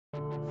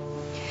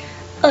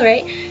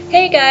Alright,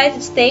 hey guys,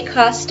 it's Thae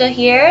Costa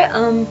here.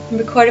 I'm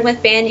recording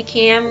with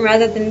bandicam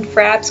rather than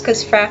fraps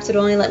because fraps would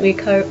only let me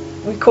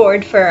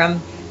record for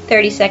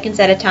 30 seconds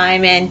at a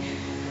time, and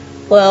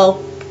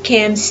well,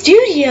 Cam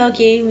Studio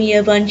gave me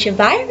a bunch of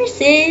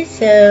viruses,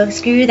 so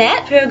screw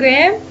that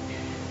program.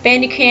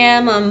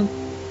 Bandicam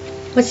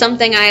was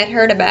something I had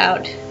heard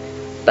about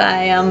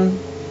by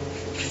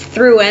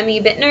through Emmy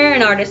Bittner,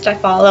 an artist I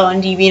follow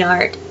on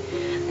DeviantArt.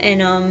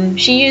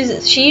 And she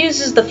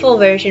uses the full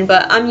version,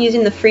 but I'm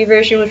using the free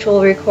version, which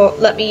will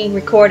let me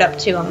record up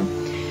to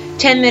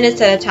 10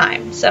 minutes at a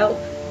time. So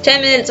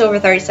 10 minutes over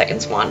 30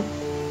 seconds one.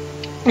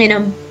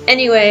 And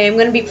anyway, I'm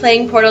gonna be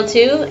playing Portal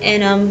 2,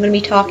 and I'm gonna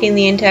be talking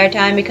the entire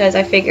time because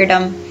I figured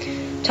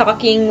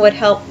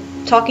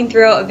talking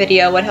throughout a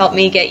video would help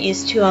me get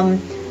used to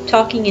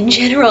talking in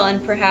general,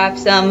 and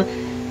perhaps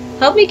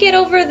help me get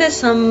over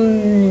this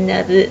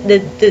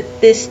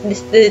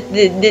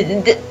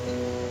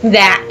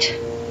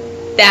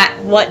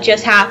what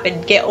just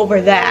happened, get over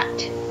that.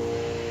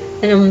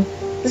 And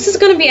this is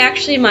gonna be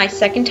actually my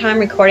second time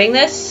recording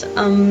this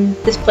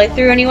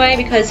playthrough anyway,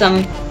 because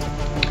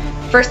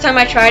first time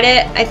I tried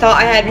it, I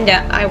thought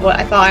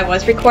I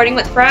was recording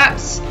with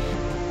fraps,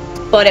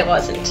 but it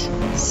wasn't.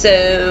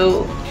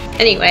 So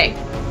anyway,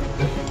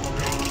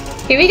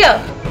 here we go.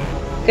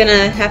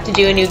 Gonna have to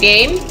do a new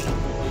game.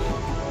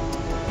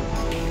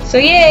 So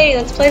yay,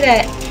 let's play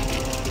that.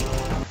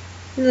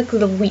 Look,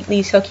 little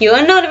Wheatley's so cute.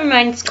 Oh no, never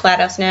mind, it's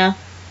GLaDOS now.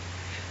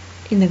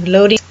 In the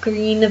loading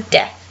screen of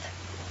death.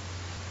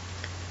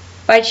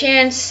 By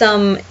chance,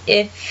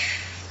 if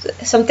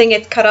something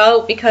gets cut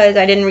out because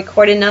I didn't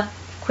record enough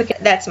quick,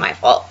 that's my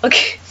fault.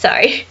 Okay,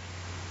 sorry.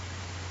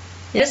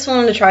 I just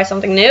wanted to try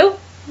something new,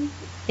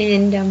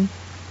 and I'm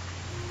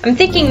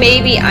thinking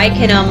maybe I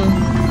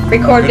can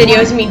record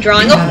videos of me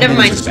drawing. Oh, never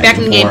mind, back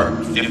in the game.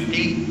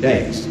 50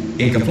 days.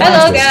 In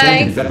compliance with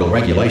state and federal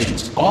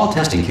regulations, all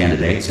testing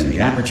candidates in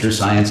the Aperture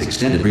Science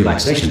Extended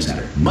Relaxation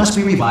Center must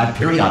be revived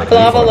periodically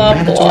for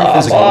mandatory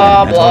physical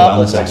and mental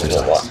wellness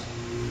exercise.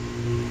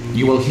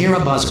 You will hear a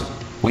buzzer.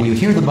 When you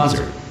hear the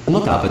buzzer,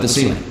 look up at the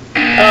ceiling.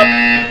 Up.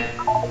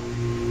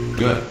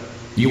 Good.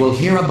 You will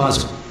hear a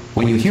buzzer.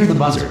 When you hear the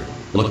buzzer,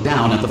 look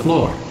down at the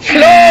floor.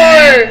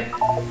 Floor!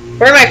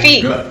 Where are my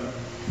feet? Good.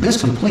 This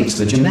completes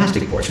the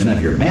gymnastic portion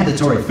of your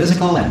mandatory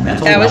physical and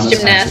mental wellness exercise. That was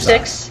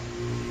gymnastics.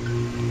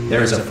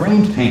 There is a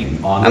framed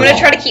painting on the I'm going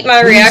to wall. try to keep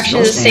my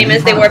reactions the same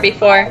as they were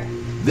before.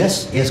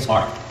 This is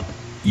art.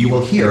 You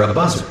will hear a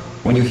buzzer.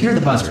 When you hear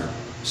the buzzer,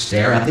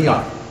 stare at the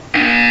art.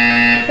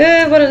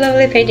 What a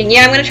lovely painting.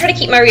 Yeah, I'm going to try to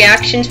keep my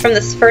reactions from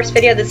this first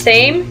video the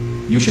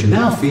same. You should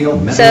now feel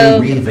mentally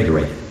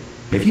reinvigorated.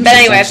 But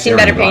anyway, I've seen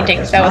better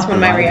paintings. That was one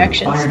of my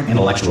reactions.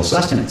 Intellectual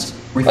sustenance.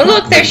 Oh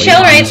look, there's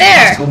Shell right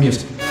there.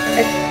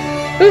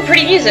 Ooh,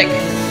 pretty music.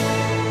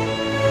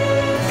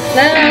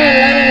 La la la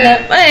la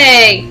la.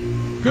 Hey.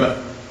 Good.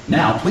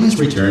 Now, please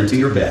return to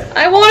your bed.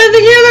 I wanted to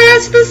hear the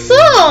rest of the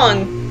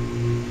song.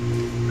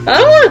 I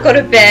don't want to go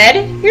to bed.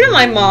 You're not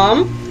my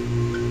mom.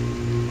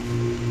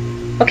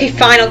 Okay,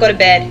 fine, I'll go to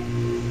bed.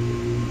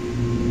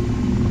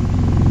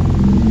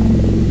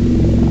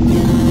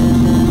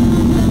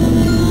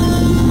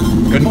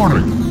 Good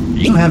morning.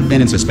 You have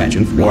been in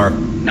suspension for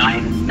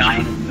 9.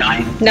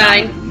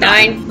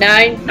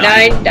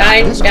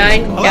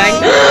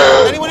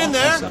 Anyone in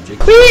there?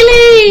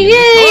 Really? Yay!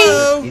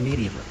 Hello?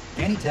 immediately.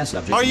 Any test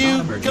subject Are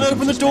you gonna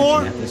open the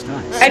door?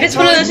 I just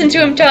want to listen to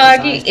him talk.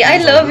 I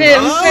love him.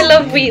 I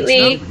love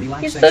Wheatley.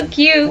 He's so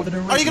cute.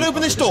 Are you gonna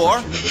open this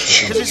door?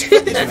 Because it's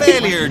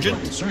fairly urgent.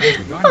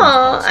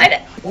 Aw,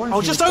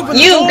 I'll just open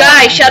the door. You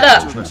guys, shut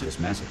up.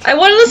 I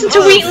want to listen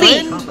to Hello,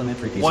 Wheatley.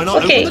 friend. Why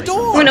not Okay, open the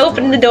door? I'm gonna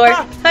open the door.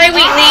 Hi,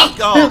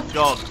 Wheatley. Oh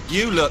God,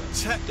 you look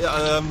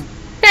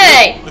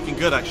Hey. looking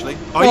good actually.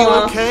 Are you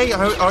Aw. okay?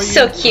 Are you?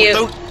 So cute.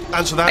 Don't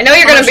answer that. I know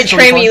you're gonna Honestly,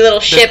 betray sorry, me, you little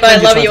there's shit, but I plenty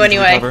of love time you for to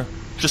anyway. recover.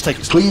 Just take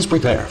it. Please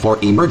prepare for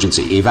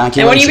emergency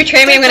evacuation. And when you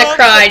betray me, I'm gonna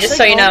cry, just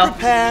so you know.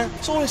 Prepare.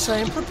 That's all I'm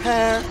saying.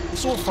 Prepare.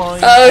 It's all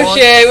fine. Oh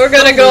shit, we're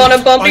gonna go on a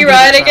bumpy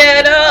ride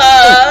again.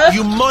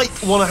 You might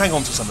want to hang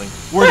on to something.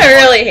 I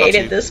really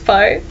hated this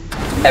part.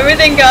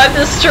 Everything got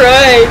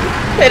destroyed,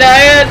 and I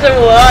had to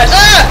watch.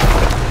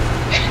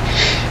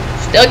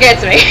 Still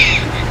gets me.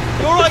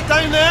 You alright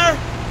down there?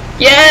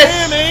 Yes,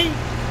 Can you hear me?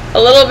 a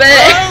little bit.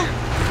 Hello?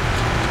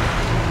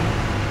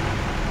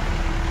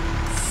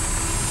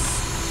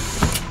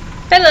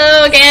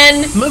 Hello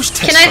again. Most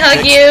test Can I hug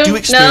subjects you? do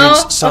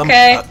experience No? some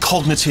Okay.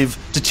 cognitive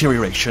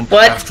deterioration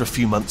What? after a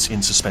few months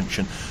in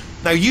suspension.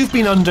 Now, you've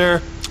been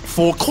under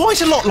for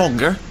quite a lot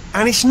longer,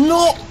 and it's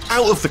not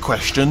out of the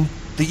question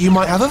that you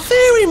might have a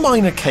very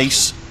minor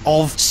case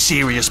of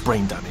serious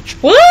brain damage.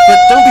 What? But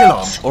don't be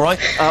alarmed, all right?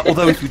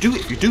 Although if you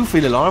do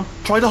feel alarmed,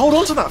 try to hold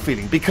on to that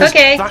feeling, because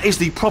Okay. that is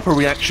the proper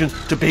reaction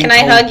to being Can I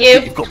told hug you?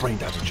 that you've got brain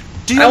damage.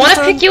 Do you I wanna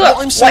understand pick you up.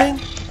 what I'm What? saying?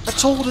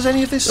 At all? Does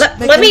any of this make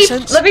let any me-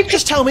 sense? let me pick-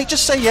 Just tell me.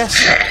 Just say yes.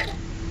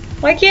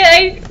 Why can't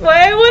I?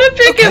 Why I want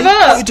to pick him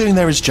What up? you're doing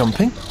there is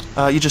jumping.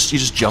 You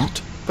just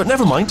jumped. But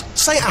never mind.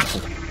 Say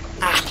apple.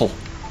 Apple.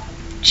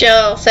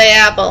 Joe, say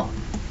apple.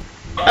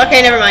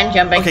 Okay, never mind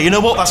jumping. Okay, you know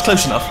what? That's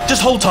close enough.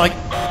 Just hold tight.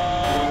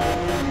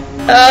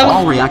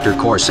 All reactor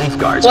core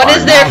safeguards what are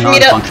is there for me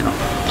to non-functional.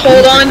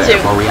 hold on to?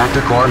 For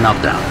reactor core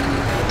meltdown.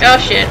 Oh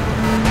shit.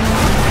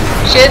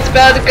 Shit's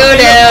about to go I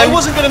down.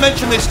 wasn't going to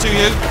mention this to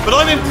you, but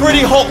I'm in pretty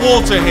hot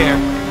water here.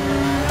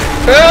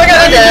 We're all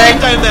gonna die.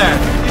 Down there.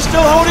 You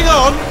still holding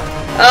on?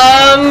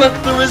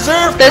 The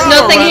reserve. There's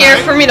nothing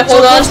here for me to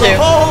hold on to. The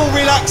whole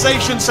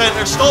relaxation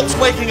center stops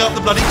waking up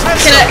the bloody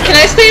test. Can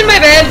I stay in my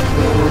bed?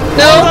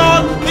 No. Hold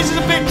on. This is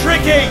a bit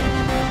tricky.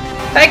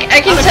 I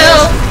can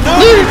tell.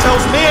 Nobody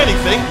tells me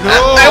anything.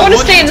 No, I want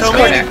to stay in this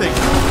corner.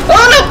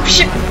 Oh no!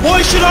 Shit.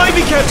 Why should I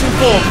be kept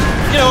informed?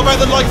 You know, about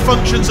the life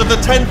functions of the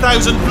 10,000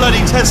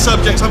 bloody test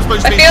subjects I'm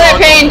supposed to be in charge. I feel that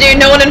pain, dude.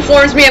 No one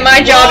informs me at my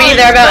job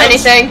either about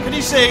anything. Can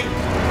you see?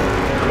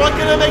 Am I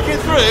gonna make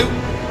it through?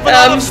 But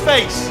out of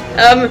space.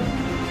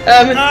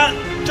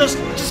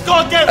 Just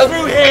gotta get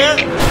through here.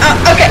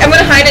 Okay, I'm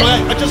gonna hide it. I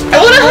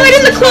wanna hide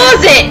in the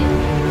closet.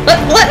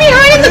 Let me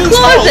hide in the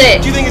closet.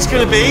 Do you think it's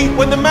gonna be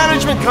when the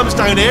management comes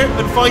down here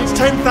and finds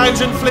 10,000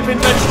 flipping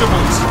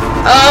vegetables?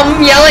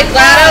 Yell at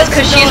GLaDOS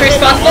because she's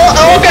responsible.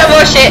 Oh, okay,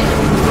 well, shit.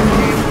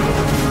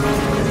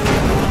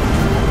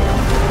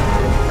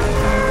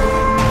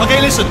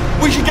 Okay, listen,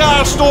 we should get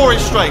our story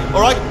straight,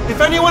 alright? If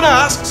anyone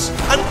asks,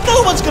 and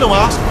no one's gonna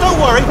ask, don't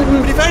worry, but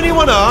if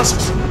anyone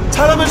asks,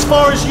 tell them as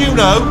far as you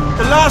know,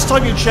 the last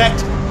time you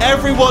checked,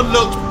 everyone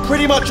looked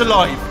pretty much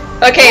alive.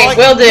 Okay, right?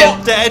 will do.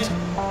 Not dead.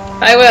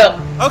 I will.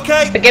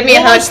 Okay. But give me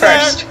a hug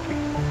first.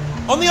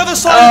 On the other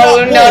side of that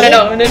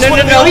wall,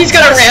 no, he's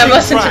gonna ram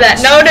us into that.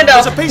 No,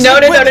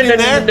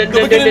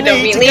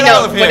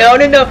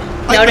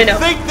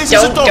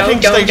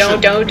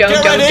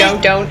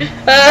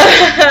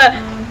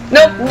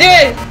 Nope.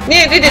 Good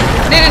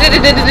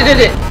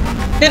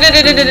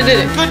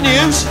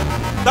news,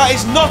 that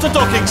is not a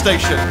docking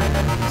station.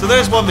 So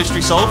there's one mystery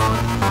solved.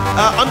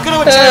 I'm going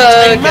to attempt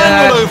a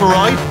manual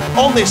override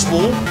on this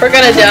wall. We're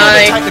gonna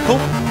die.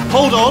 Technical.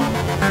 Hold on.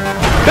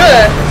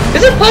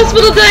 Is it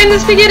possible to die in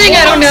this beginning?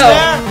 I don't know.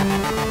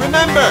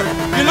 Remember,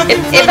 you're looking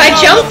if I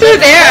jump through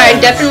there, I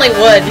definitely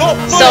would.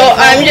 So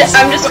I'm just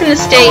gonna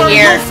stay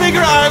here. You'll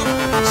figure it out.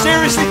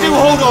 Seriously, do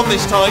hold on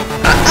this time.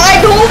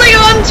 I'm holding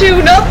on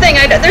to nothing.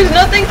 There's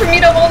nothing for me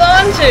to hold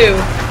on to.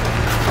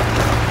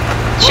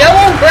 Joe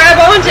won't grab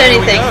onto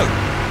anything.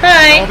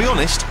 Hi. I'll be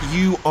honest,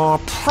 you are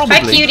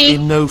probably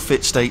in no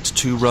fit state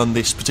to run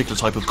this particular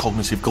type of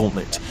cognitive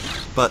gauntlet.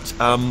 But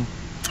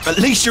at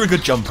least you're a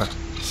good jumper.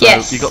 So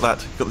yes. You got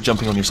that. Got the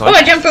jumping on your side. Oh,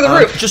 I jumped through the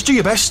roof. Just do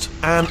your best,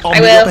 and I'll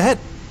meet you up ahead.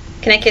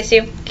 Can I kiss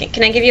you?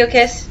 Can I give you a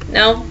kiss?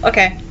 No?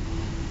 Okay.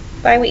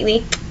 Bye,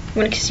 Wheatley. I'm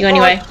gonna kiss you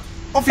anyway. Right.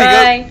 Off you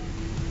go.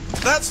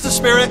 That's the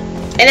spirit.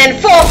 And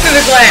then fall through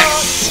the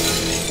glass.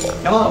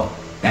 Hello.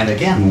 And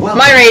again, welcome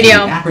my radio.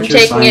 to the Aperture I'm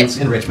taking Science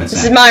it. Enrichment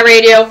Center. This is my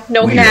radio.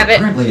 No one can have it. We are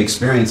currently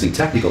experiencing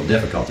technical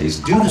difficulties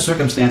due to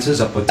circumstances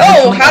of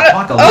potentially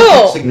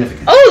apocalyptic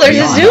significance. Oh, there's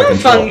a zoom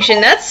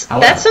function. That's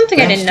something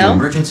I didn't know.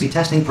 Emergency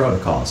testing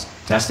protocols.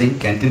 Testing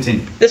can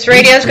continue. This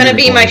radio is going to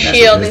be my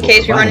shield in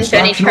case we run into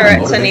any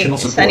turrets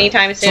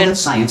anytime soon. So that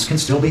science can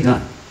still be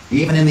done,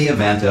 even in the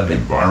event of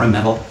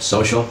environmental,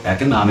 social,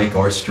 economic,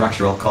 or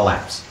structural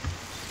collapse.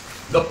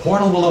 The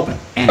portal will open,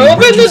 and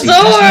emergency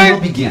testing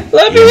will begin.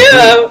 Let me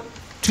out.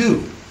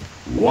 2,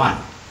 1.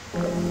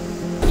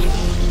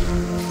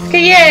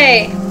 Okay,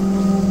 yay!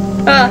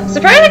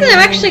 Surprisingly, I'm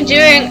actually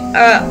doing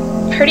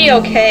pretty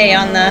okay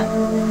on the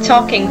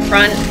talking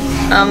front.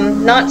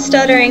 Not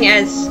stuttering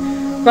as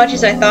much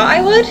as I thought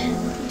I would.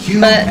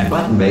 But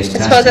I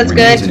suppose that's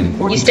good.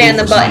 You stay on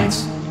the button.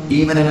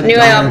 Even in a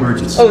dire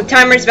emergency. Oh,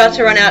 timer's about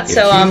to run out,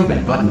 so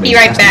be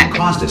right back.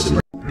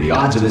 The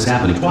odds of this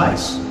happening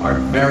twice are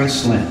very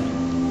slim.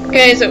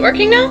 Okay, is it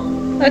working now?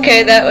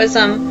 Okay, that was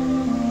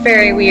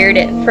very weird.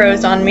 It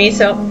froze on me.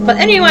 So, but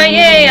anyway,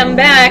 yay! I'm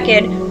back,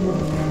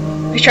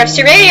 and we trust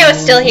your radio is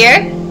still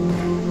here.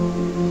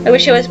 I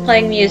wish it was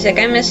playing music.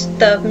 I missed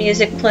the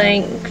music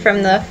playing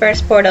from the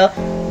first portal.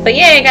 But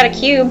yay! I got a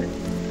cube.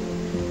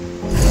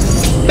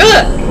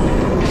 Ugh!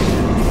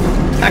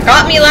 That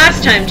got me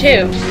last time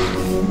too.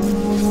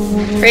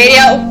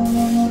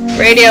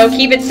 Radio,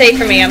 keep it safe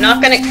for me. I'm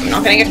not gonna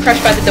get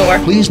crushed by the door.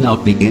 Please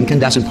note the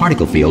incandescent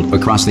particle field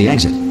across the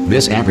exit.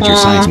 This Aperture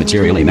Science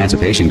Material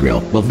Emancipation Grill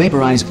will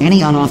vaporize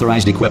any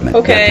unauthorized equipment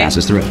that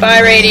passes through.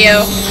 Bye,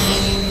 radio.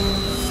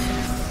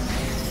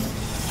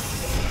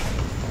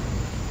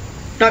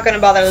 Not gonna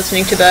bother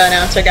listening to the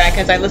announcer guy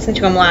because I listened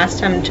to him last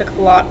time and it took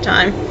a lot of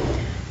time.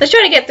 Let's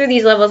try to get through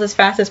these levels as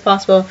fast as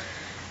possible.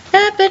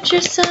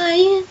 Aperture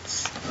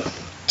Science,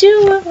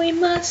 do what we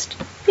must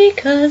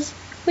because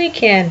we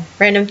can.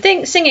 Random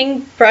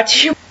singing brought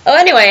to you. Oh,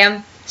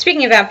 anyway,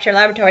 speaking of Aperture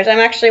Laboratories, I'm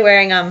actually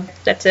wearing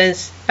that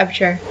says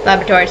Aperture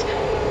Laboratories.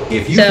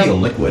 If you feel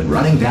liquid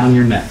running down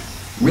your neck,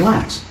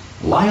 relax,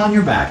 lie on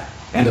your back,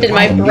 and did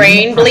my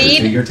brain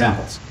bleed to your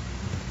temples.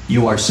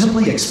 You are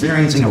simply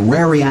experiencing a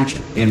rare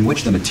reaction in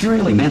which the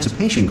Material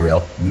Emancipation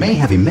Grill may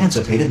have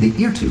emancipated the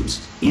ear tubes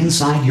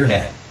inside your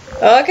head.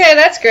 Okay,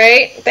 that's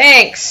great.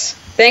 Thanks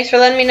for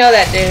letting me know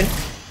that, dude.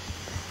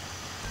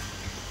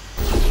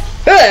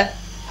 Ugh.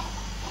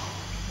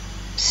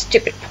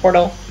 Stupid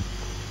portal.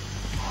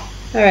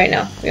 Alright,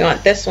 no. We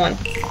want this one.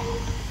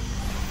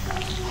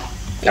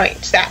 No, wait,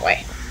 it's that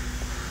way.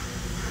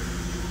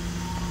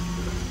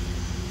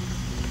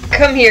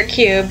 Come here,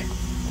 cube.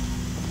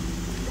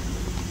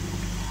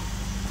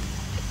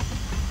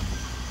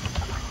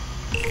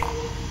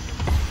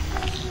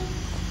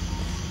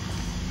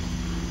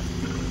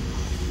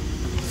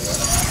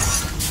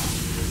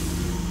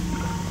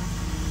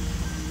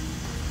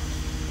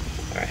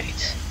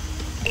 Alright.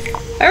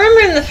 I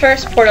remember in the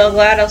first portal,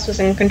 GLaDOS was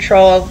in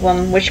control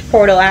of which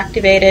portal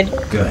activated.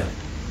 Good.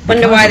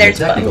 Wonder why there's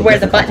where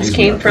the buttons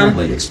came from.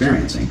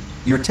 Experiencing.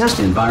 Your test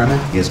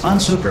environment is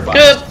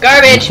unsupervised.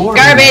 Garbage!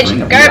 Garbage!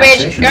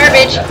 Garbage!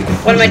 Garbage!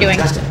 What am I doing?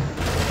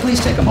 Please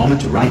take a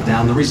moment to write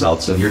down the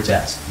results of your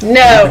test. No!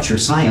 Aperture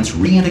Science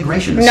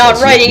Reintegration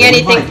Not writing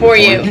anything for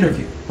you. An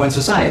interview when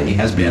society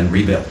has been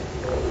rebuilt.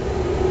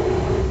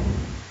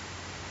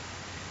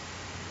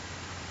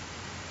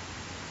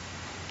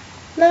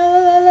 La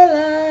la la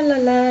la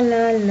la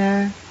la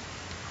la.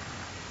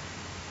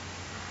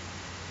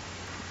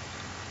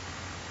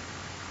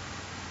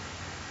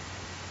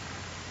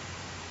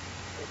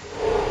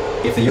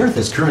 If the Earth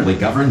is currently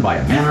governed by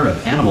a manner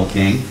of animal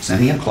king,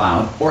 sentient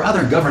cloud, or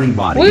other governing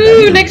body Woo, that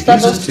either next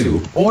refuses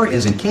to or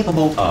is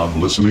incapable of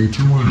listening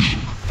to reason.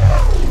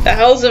 The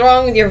hell's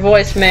wrong with your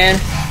voice, man?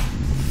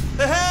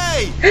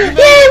 Hey! Yay,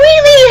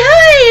 Wheelie!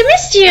 Hi, I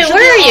missed you.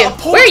 Where are you?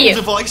 Where are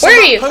you? Where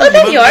are you? Oh,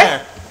 there you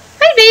are.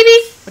 Hi,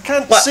 baby. I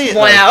can't What? see it.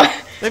 Wow. Though.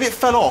 Maybe it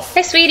fell off.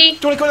 Hi, sweetie. Do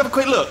you want to go and have a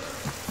quick look?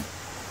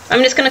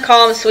 I'm just gonna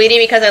call him sweetie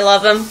because I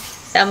love him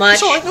that much.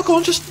 It's alright, no, go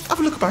on, just have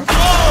a look about.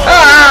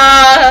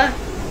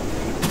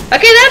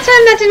 Okay, that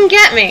time that didn't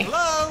get me.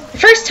 Hello? The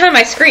first time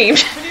I screamed.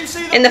 Can you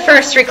see In the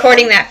first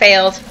recording that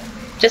failed.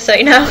 Just so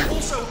you know.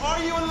 Also,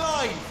 are you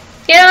alive?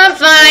 Yeah, I'm I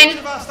fine.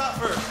 should have asked that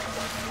first.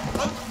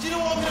 Do you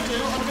know what I'm going to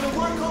do? I'm going to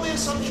work on the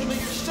assumption that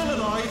you're still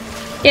alive.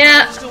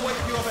 Yeah, I'm still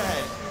waiting for you up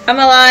ahead. I'm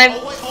alive.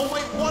 I'll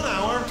wait 1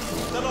 hour,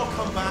 then I'll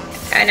come back.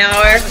 An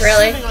hour,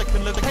 really? Assuming I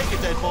can locate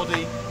your dead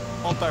body,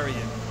 I'll bury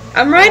you.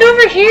 I'm right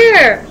over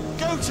here.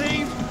 Go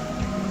team!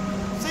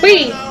 See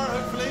Wait. you in an hour,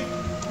 hopefully.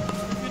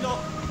 If you're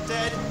not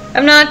dead.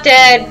 I'm not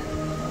dead.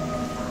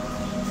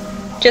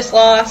 Just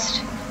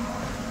lost.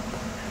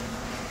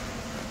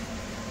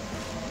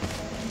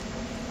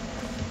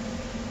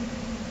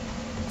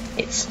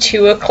 It's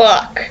 2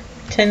 o'clock.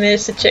 10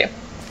 minutes to 2. In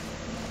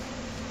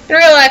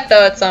real life,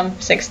 though, it's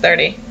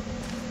 6:30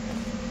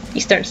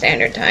 Eastern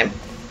Standard Time.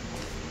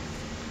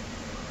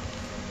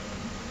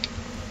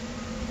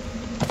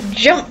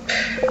 Jump.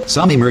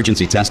 Some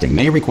emergency testing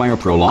may require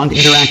prolonged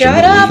interaction Shut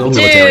with up, lethal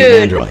military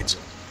dude. androids.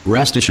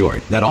 Rest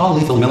assured that all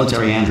lethal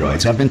military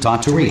androids have been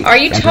taught to read. Are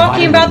you and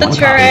talking provided about with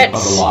the one copy turrets?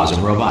 Of the laws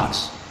of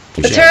robotics.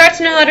 The turrets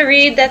know how to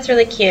read. That's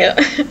really cute.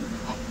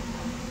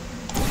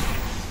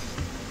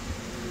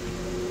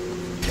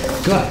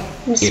 Good.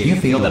 If you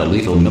feel that a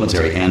lethal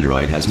military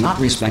android has not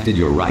respected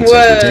your rights Whoa.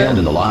 as detailed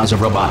in the laws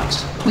of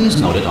robotics, please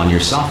note it on your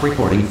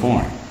self-reporting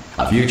form.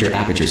 A future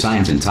Aperture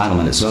Science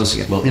Entitlement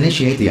Associate will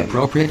initiate the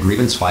appropriate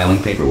grievance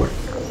filing paperwork.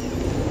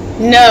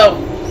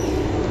 No.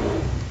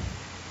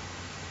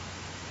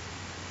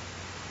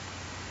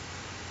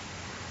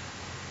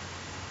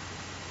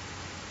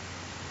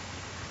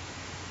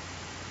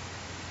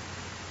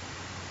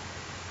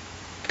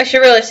 I should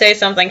really say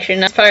something,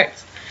 shouldn't I?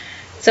 Parts.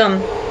 So,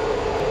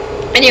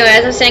 anyway,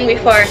 as I was saying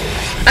before,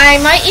 I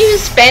might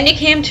use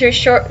bandicam to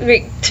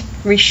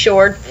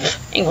record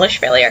English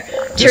failure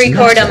to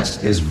record them.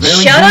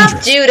 Shut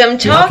up, dude! I'm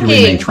talking.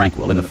 Remain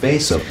tranquil in the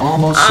face of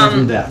almost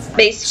certain death.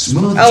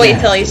 Smooth I'll wait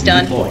jazz till he's will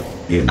done. deploy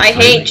in I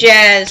 3, hate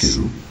jazz.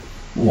 2,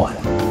 1.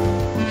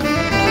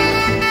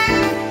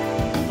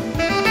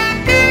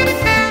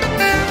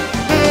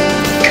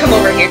 Come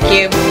over here,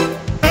 Cube.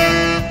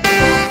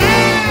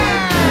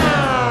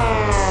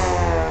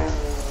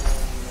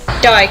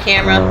 Die,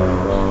 camera.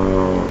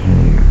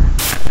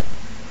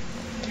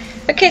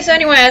 Okay, so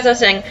anyway, as I was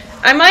saying,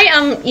 I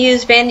might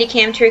use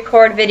bandicam to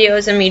record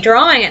videos of me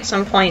drawing at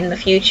some point in the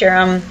future,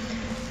 and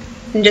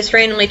just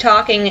randomly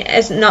talking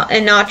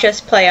and not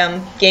just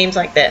play games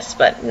like this,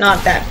 but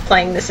not that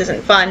playing this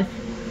isn't fun.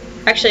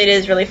 Actually, it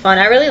is really fun.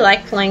 I really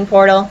like playing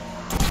Portal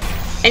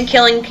and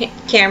killing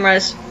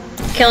cameras.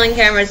 Killing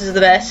cameras is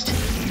the best.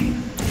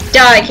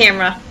 Die,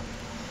 camera.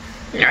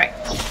 All right.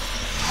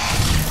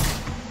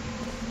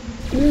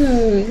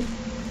 Ooh,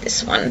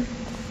 this one.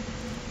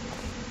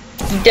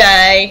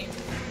 Die.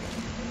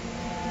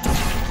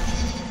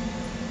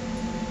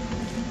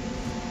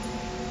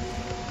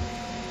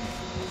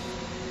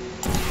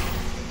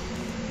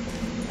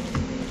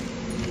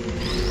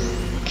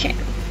 Okay.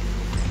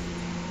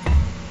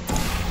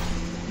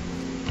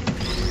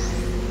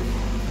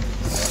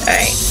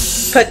 Alright.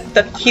 Put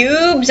the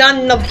cubes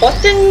on the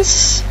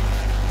buttons.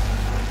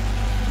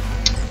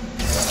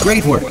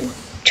 Great work.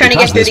 Trying to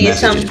get through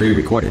these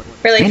pre-recorded.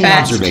 really Any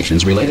fast.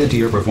 observations related to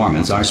your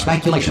performance are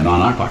speculation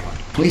on our part.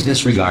 Please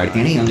disregard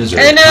any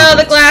undeserved And no,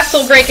 the compliments. glass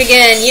will break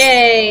again.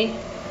 Yay.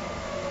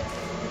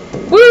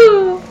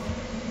 Woo!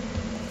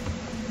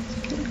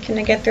 Can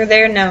I get through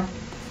there? No.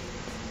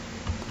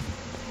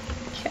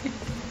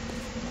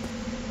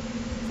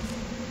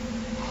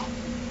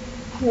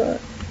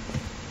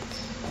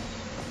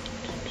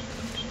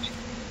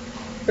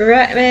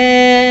 Right,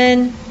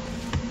 man.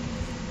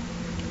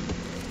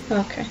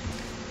 Okay.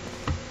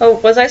 Oh,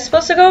 was I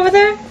supposed to go over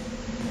there?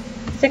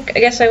 I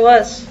guess I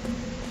was.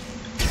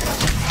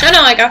 Oh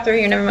no, I got through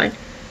here, never mind.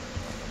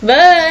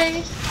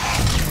 Bye!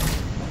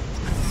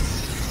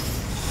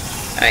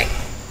 Alright.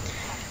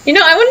 You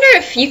know, I wonder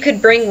if you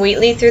could bring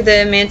Wheatley through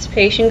the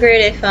Emancipation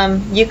Grid, if,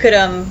 you could,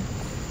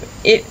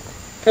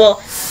 well,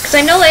 because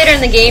I know later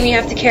in the game you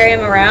have to carry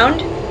him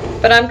around,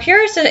 but I'm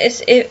curious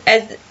as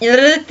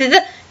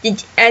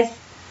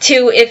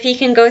to if he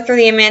can go through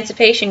the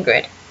Emancipation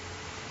Grid.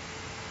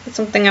 That's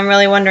something I'm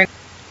really wondering.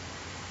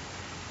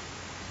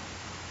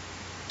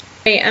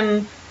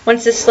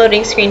 Once this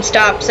loading screen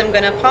stops, I'm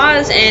gonna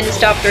pause and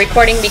stop the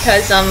recording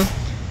because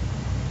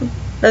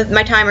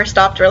my timer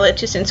stopped really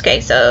too soon.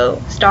 Okay,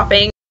 so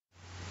stopping.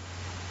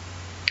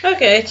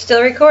 Okay, it's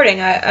still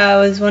recording. I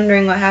was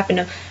wondering what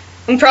happened.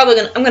 I'm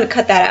gonna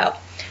cut that out.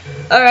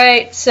 All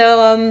right,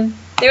 so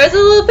there was a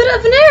little bit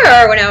of an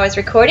error when I was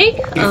recording.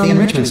 If the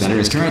Enrichment Center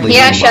is currently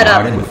being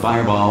bombarded with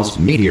fireballs,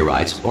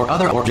 meteorites, or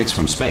other objects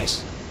from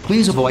space,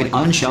 please avoid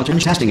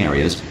unsheltered testing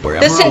areas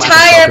wherever this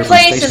entire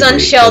place is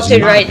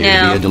unsheltered right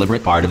now. To be a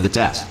deliberate part of the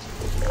test.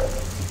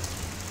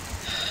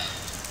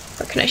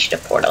 Or can I shoot a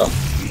portal?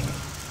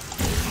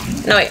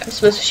 No, wait, I'm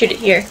supposed to shoot it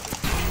here.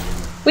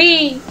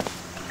 Whee!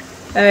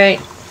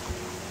 Alright.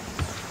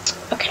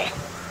 Okay.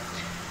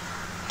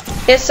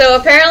 Yeah, so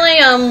apparently,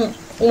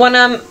 when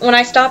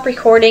I stop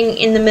recording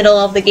in the middle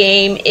of the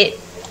game, it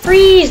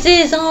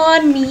freezes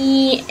on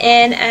me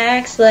and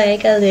acts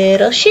like a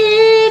little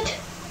shit.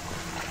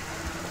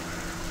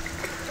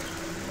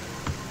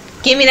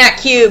 Give me that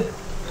cube.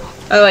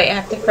 Oh wait, I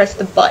have to press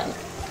the button.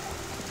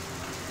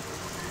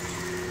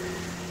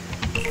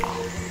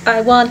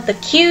 I want the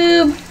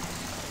cube.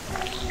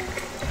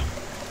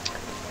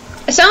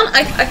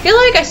 I feel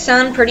like I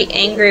sound pretty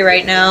angry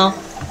right now.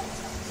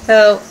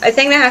 So I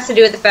think that has to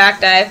do with the fact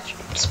that I've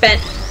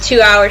spent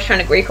 2 hours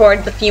trying to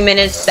record the few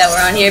minutes that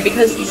were on here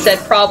because it said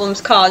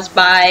problems caused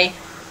by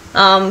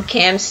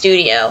Cam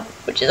Studio,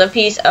 which is a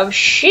piece of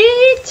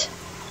shit.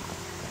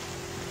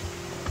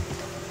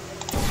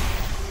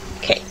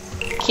 Okay,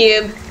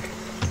 cube.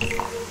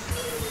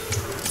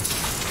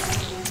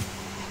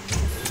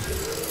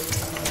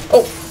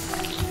 Oh.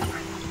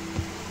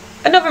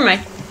 Never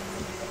mind.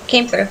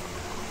 Came through.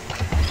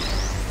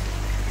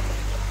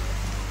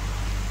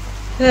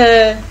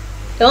 The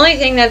only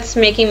thing that's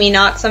making me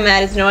not so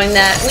mad is knowing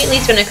that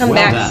Wheatley's gonna come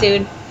back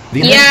soon.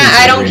 Yeah,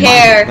 I don't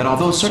care. That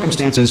although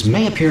circumstances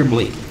may appear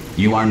bleak,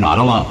 you are not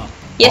alone.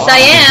 Yes, I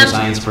am.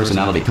 Science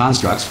personality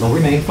constructs will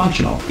remain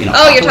functional.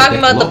 Oh, you're talking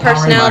about the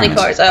personality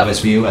cores. Oh,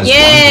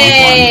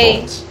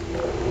 yay!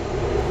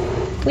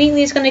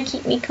 Wheatley's gonna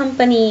keep me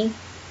company.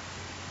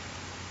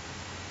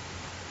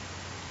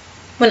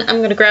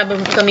 I'm gonna grab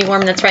a gummy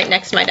worm that's right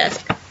next to my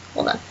desk.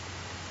 Hold on.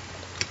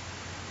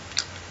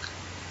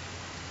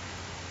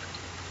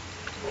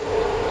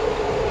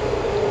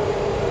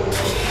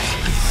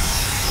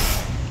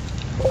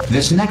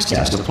 This next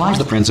test applies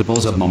the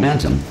principles of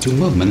momentum to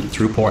movement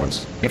through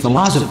portals. If the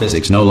laws of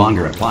physics no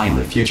longer apply in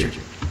the future,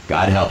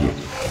 God help you.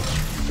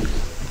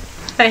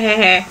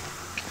 Hey.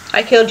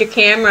 I killed your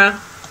camera.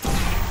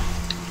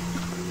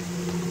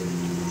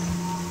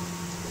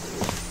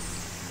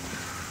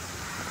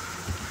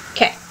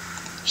 Okay.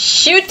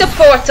 Shoot the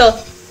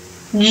portal.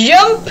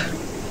 Jump.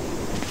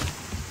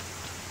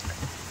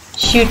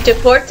 Shoot the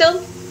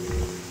portal.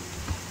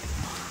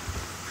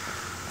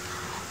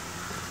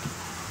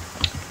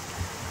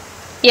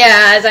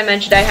 Yeah, as I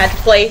mentioned, I had to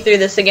play through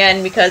this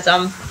again because,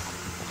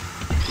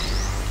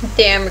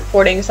 damn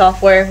recording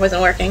software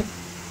wasn't working.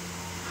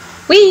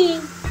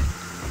 Whee!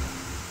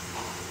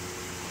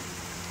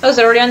 Oh, is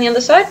it already on the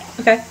other side?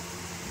 Okay.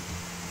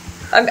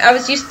 I'm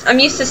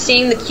used to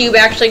seeing the cube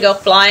actually go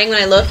flying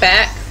when I look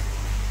back.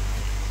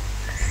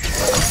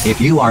 If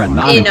you are a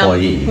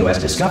non-employee who has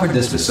discovered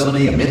this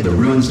facility amid the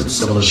ruins of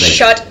civilization,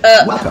 shut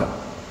up. Welcome.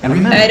 And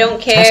remember, I don't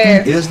care.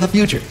 Testing is the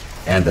future,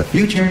 and the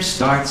future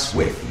starts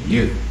with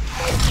you.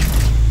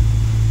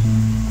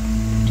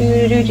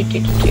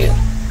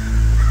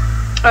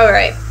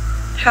 Alright.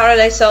 How did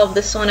I solve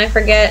this one? I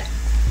forget.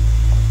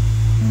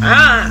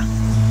 Ah!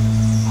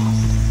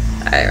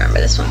 I remember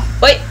this one.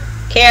 Wait!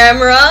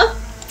 Camera!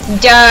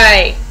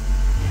 Die!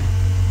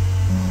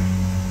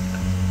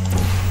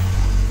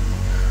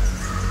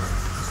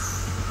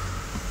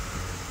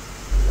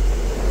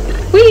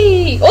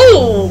 Whee!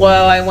 Oh!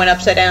 Wow, I went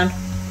upside down.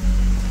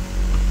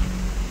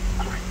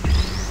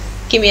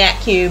 Give me that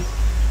cube.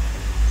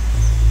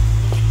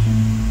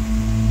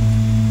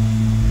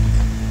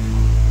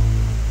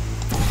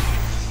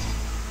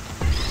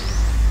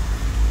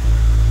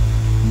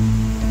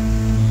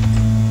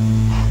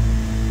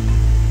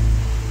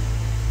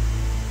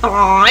 Oh,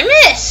 I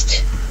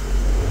missed!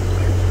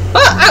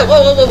 Oh,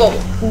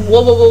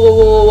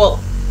 whoa.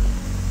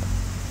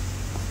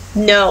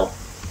 No.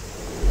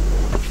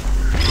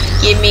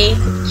 Give me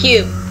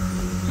cube.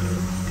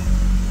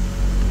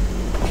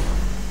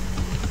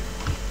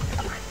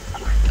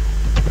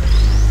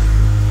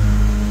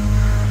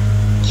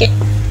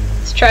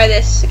 Let's try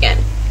this again.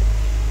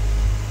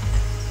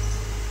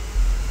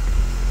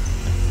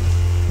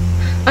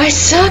 I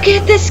suck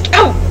at this.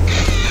 Oh!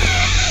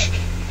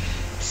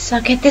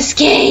 Suck at this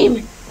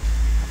game.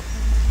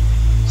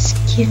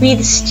 Just give me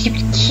the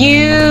stupid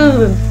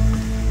cube.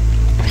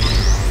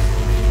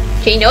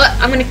 Okay, you know what?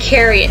 I'm gonna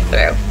carry it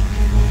through.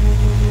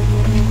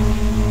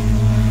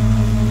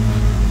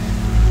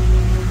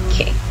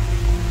 Okay.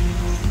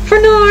 For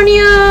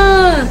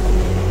Narnia!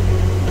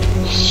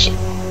 Shit.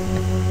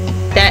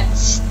 That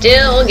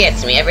still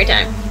gets me every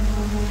time.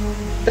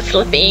 The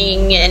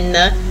flipping and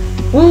the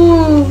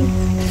woo.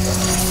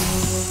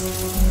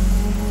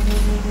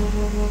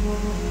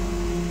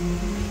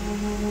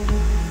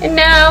 And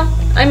now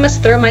I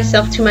must throw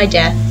myself to my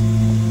death.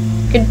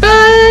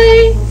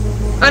 Goodbye!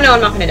 Oh no, I'm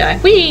not gonna die.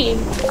 Whee!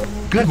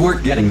 Good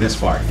work getting this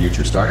far,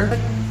 future starter.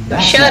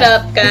 Shut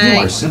up, guy. If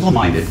you are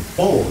simple-minded,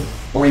 old,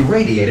 or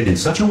irradiated in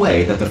such a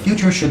way that the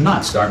future should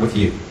not start with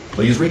you,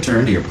 please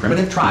return to your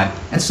primitive tribe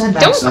and send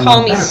back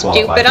someone better qualified. Don't call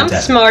me stupid.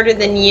 I'm smarter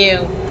than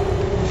you.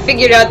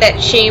 Figured out that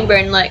chamber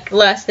in like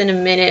less than a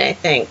minute, I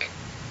think.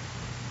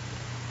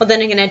 Well,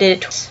 then again, I did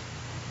it twice.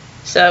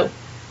 So,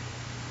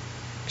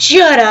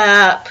 shut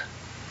up.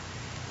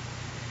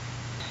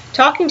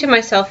 Talking to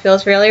myself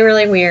feels really,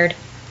 really weird.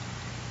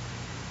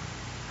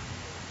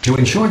 To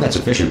ensure that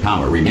sufficient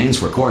power remains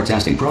for core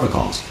testing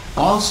protocols,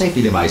 all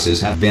safety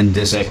devices have been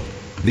disabled.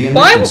 The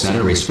Invention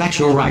Center respects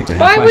your right to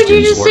have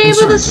questions or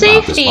concerns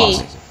about this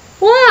policy.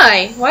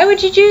 Why? Why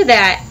would you do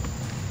that?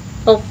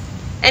 Well,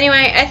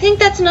 anyway, I think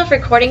that's enough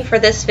recording for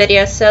this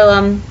video,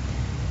 so,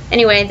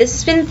 anyway, this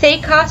has been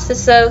Thae,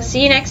 so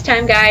see you next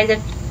time, guys,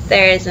 if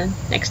there is a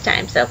next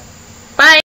time, so, bye!